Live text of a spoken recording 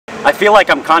I feel like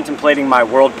I'm contemplating my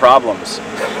world problems,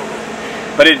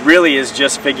 but it really is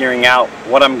just figuring out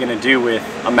what I'm gonna do with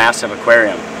a massive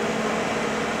aquarium.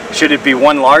 Should it be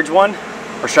one large one,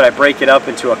 or should I break it up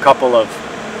into a couple of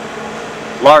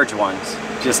large ones,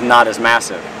 just not as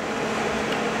massive?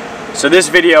 So this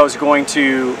video is going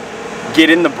to get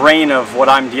in the brain of what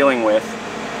I'm dealing with,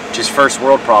 which is first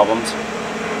world problems,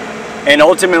 and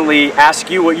ultimately ask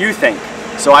you what you think,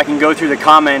 so I can go through the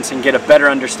comments and get a better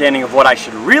understanding of what I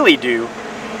should really do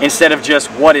instead of just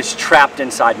what is trapped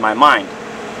inside my mind.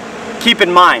 Keep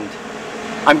in mind,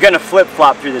 I'm gonna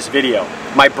flip-flop through this video.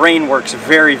 My brain works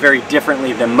very, very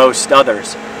differently than most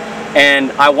others,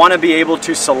 and I want to be able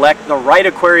to select the right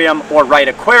aquarium or right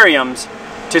aquariums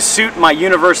to suit my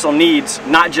universal needs,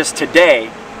 not just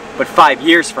today, but 5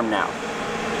 years from now.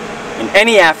 In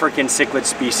any African cichlid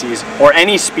species or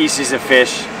any species of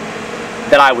fish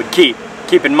that I would keep.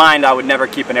 Keep in mind, I would never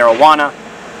keep an arowana,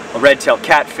 a red-tailed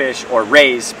catfish, or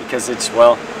rays, because it's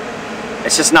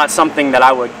just not something that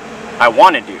I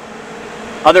want to do.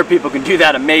 Other people can do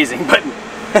that amazing, but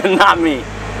not me.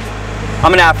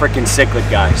 I'm an African cichlid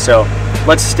guy, so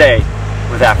let's stay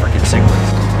with African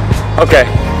cichlids. Okay,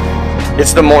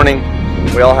 it's the morning.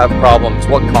 We all have problems.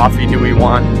 What coffee do we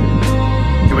want?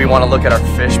 Do we want to look at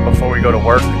our fish before we go to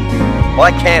work? Well,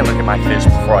 I can look at my fish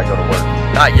before I go to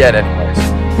work. Not yet, anyways.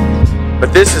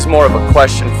 But this is more of a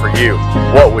question for you.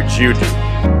 What would you do?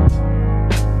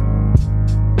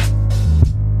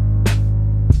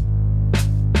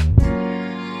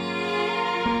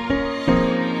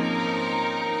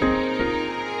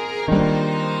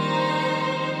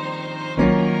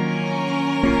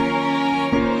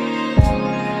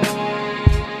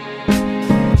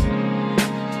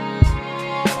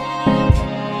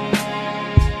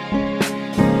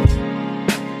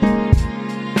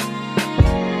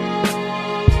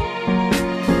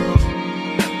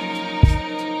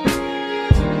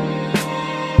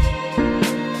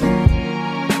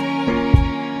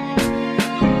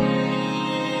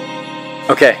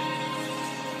 Okay,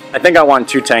 I think I want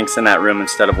 2 tanks in that room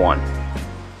instead of 1.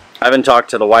 I haven't talked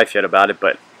to the wife yet about it,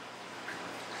 but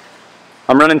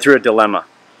I'm running through a dilemma.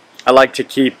 I like to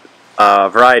keep a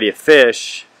variety of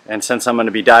fish, and since I'm going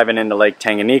to be diving into Lake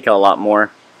Tanganyika a lot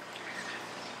more,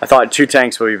 I thought 2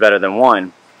 tanks would be better than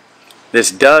 1.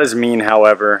 This does mean,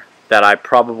 however, that I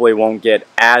probably won't get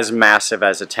as massive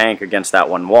as a tank against that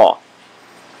one wall.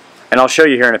 And I'll show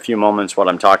you here in a few moments what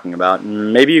I'm talking about.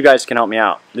 Maybe you guys can help me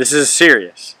out. This is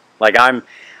serious. Like I'm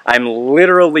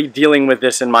literally dealing with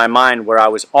this in my mind, where I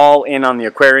was all in on the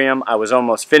aquarium, I was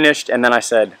almost finished, and then I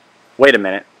said, wait a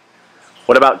minute,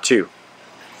 what about 2?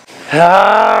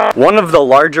 One of the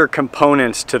larger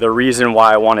components to the reason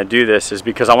why I want to do this is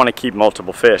because I want to keep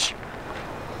multiple fish.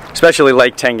 Especially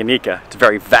Lake Tanganyika. It's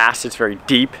very vast, it's very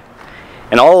deep,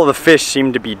 and all of the fish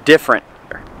seem to be different.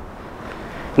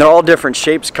 They're all different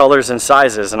shapes, colors, and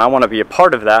sizes, and I want to be a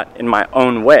part of that in my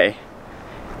own way.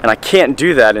 And I can't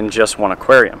do that in just one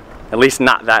aquarium, at least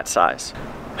not that size.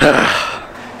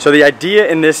 So the idea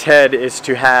in this head is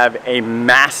to have a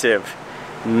massive,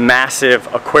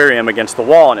 massive aquarium against the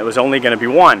wall, and it was only going to be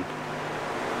 1.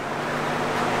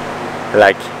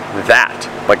 Like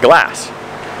that, but glass.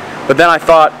 But then I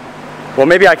thought, well,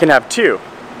 maybe I can have 2.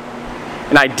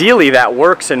 And ideally that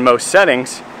works in most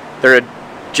settings. They're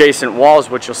adjacent walls,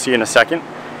 which you'll see in a second.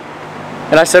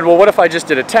 And I said, well, what if I just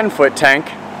did a 10-foot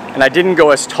tank, and I didn't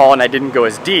go as tall and I didn't go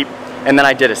as deep, and then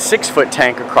I did a 6-foot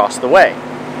tank across the way.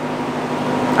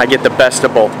 I get the best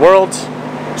of both worlds,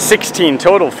 16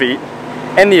 total feet,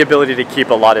 and the ability to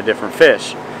keep a lot of different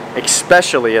fish,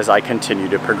 especially as I continue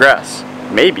to progress,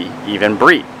 maybe even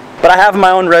breed. But I have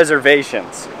my own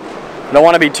reservations. I don't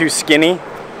want to be too skinny,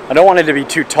 I don't want it to be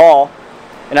too tall,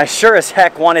 and I sure as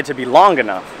heck want it to be long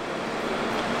enough.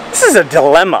 This is a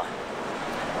dilemma.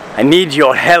 I need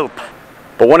your help.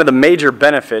 But one of the major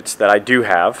benefits that I do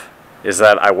have is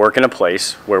that I work in a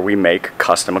place where we make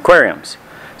custom aquariums.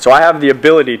 So I have the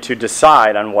ability to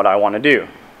decide on what I want to do.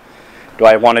 Do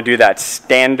I want to do that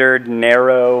standard,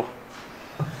 narrow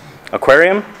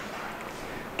aquarium?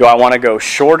 Do I want to go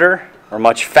shorter or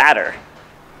much fatter?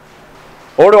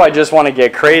 Or do I just want to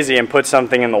get crazy and put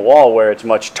something in the wall where it's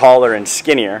much taller and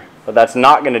skinnier, but that's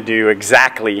not going to do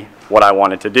exactly what I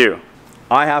want it to do?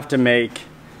 I have to make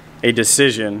a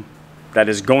decision that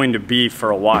is going to be for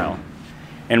a while.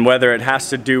 And whether it has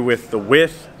to do with the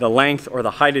width, the length, or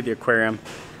the height of the aquarium,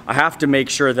 I have to make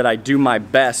sure that I do my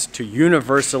best to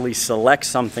universally select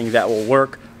something that will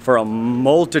work for a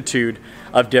multitude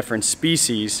of different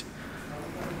species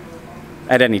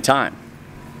at any time.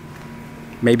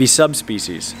 Maybe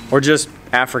subspecies, or just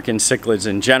African cichlids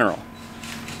in general.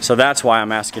 So that's why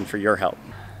I'm asking for your help.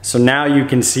 So now you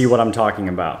can see what I'm talking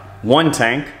about. One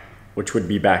tank, which would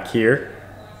be back here,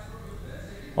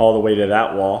 all the way to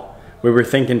that wall. We were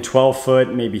thinking 12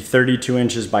 foot, maybe 32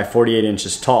 inches by 48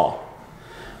 inches tall.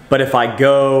 But if I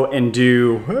go and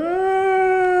do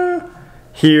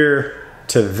here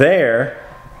to there,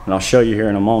 and I'll show you here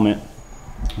in a moment,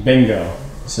 bingo.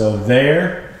 So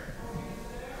there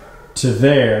to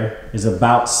there is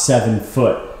about 7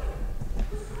 foot.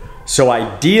 So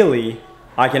ideally,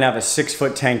 I can have a 6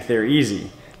 foot tank there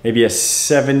easy. Maybe a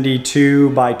 72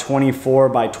 by 24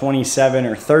 by 27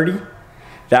 or 30.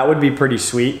 That would be pretty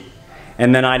sweet.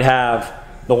 And then I'd have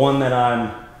the one that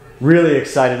I'm really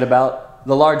excited about,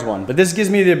 the large one. But this gives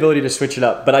me the ability to switch it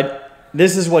up. But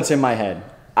this is what's in my head.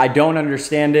 I don't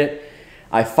understand it.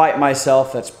 I fight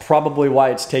myself. That's probably why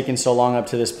it's taken so long up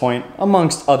to this point,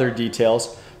 amongst other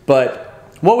details. But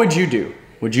what would you do?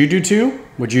 Would you do 2?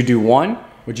 Would you do 1?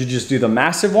 Would you just do the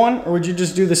massive one? Or would you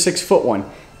just do the 6 foot one?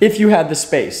 If you had the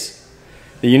space.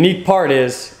 The unique part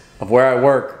is, of where I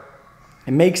work,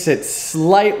 it makes it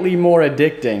slightly more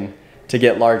addicting to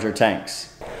get larger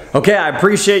tanks. Okay, I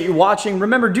appreciate you watching.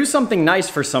 Remember, do something nice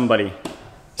for somebody.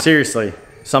 Seriously,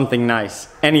 something nice.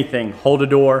 Anything. Hold a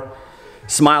door,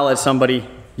 smile at somebody.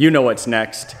 You know what's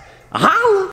next. Aha!